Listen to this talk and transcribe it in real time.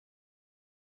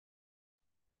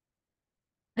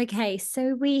Okay,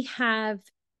 so we have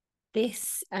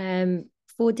this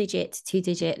 4-digit,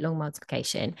 2-digit long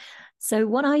multiplication. So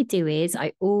what I do is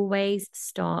I always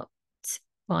start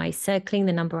by circling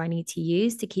the number I need to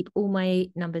use to keep all my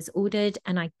numbers ordered,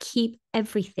 and I keep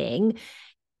everything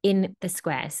in the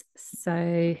squares.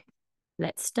 So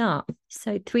let's start.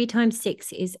 So 3 times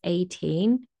 6 is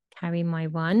 18, carry my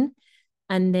 1.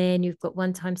 And then you've got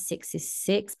 1 times 6 is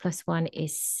 6, plus 1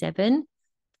 is 7.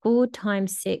 4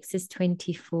 times 6 is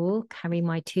 24. Carry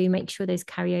my 2. Make sure those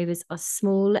carryovers are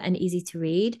small and easy to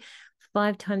read.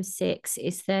 5 times 6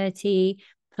 is 30.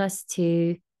 Plus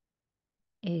 2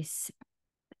 is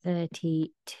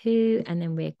 32. And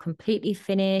then we're completely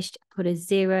finished. Put a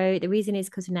 0. The reason is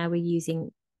because now we're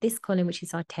using this column, which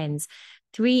is our tens.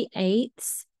 3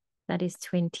 eighths, that is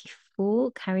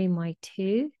 24. Carry my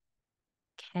 2.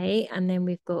 Okay. And then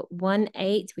we've got 1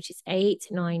 8, which is 8,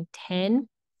 9, 10.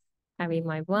 Carry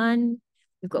my 1.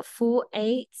 We've got 4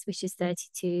 eighths, which is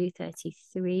 32,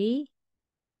 33.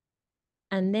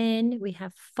 And then we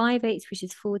have 5 eighths, which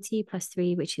is 40, plus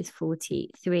 3, which is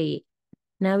 43.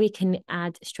 Now we can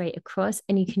add straight across,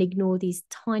 and you can ignore these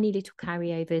tiny little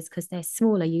carryovers because they're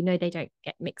smaller. You know they don't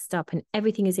get mixed up, and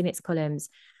everything is in its columns.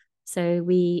 So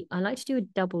I like to do a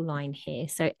double line here.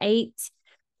 So 8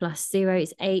 plus 0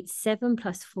 is 8. 7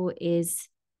 plus 4 is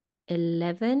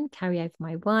 11. Carry over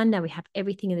my 1. Now we have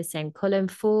everything in the same column.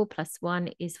 4 plus 1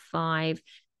 is 5.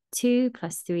 2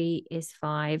 plus 3 is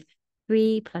 5.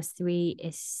 3 plus 3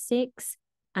 is 6.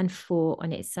 And 4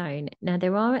 on its own. Now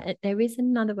there is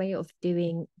another way of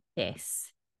doing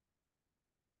this.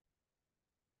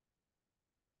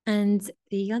 And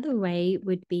the other way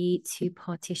would be to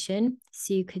partition.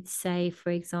 So you could say, for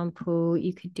example,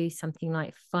 you could do something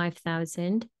like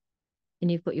 5,000,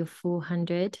 and you've got your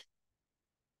 400,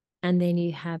 and then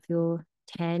you have your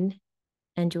 10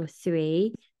 and your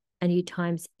 3, and you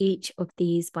times each of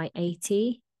these by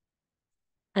 80.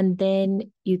 And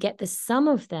then you get the sum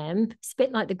of them. It's a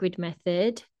bit like the grid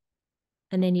method.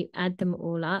 And then you add them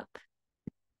all up.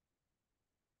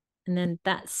 And then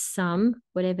that sum,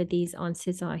 whatever these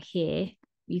answers are here,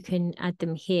 you can add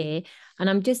them here. And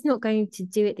I'm just not going to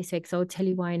do it this way because I'll tell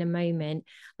you why in a moment.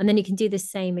 And then you can do the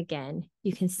same again.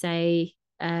 You can say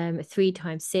 3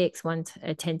 times 6, 10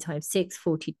 times 6,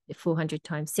 400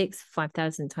 times 6,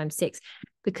 5,000 times 6,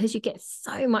 because you get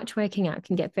so much working out, it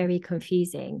can get very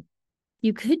confusing.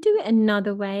 You could do it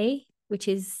another way, which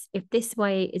is, if this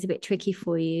way is a bit tricky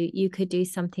for you, you could do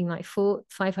something like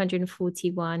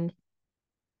 541,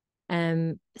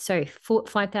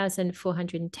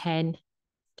 5,410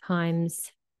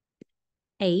 times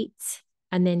 8,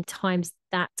 and then times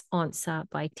that answer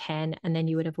by 10, and then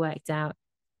you would have worked out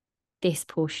this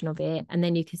portion of it. And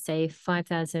then you could say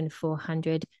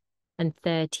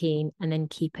 5,413, and then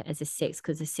keep it as a 6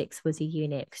 because the 6 was a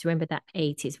unit. Because remember that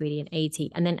 8 is really an 80,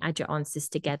 and then add your answers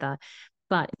together.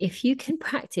 But if you can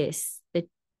practice the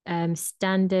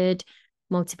standard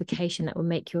multiplication, that will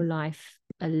make your life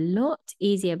a lot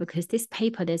easier, because this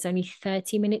paper, there's only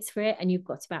 30 minutes for it, and you've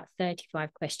got about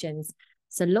 35 questions.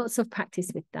 So lots of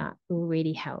practice with that will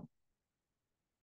really help.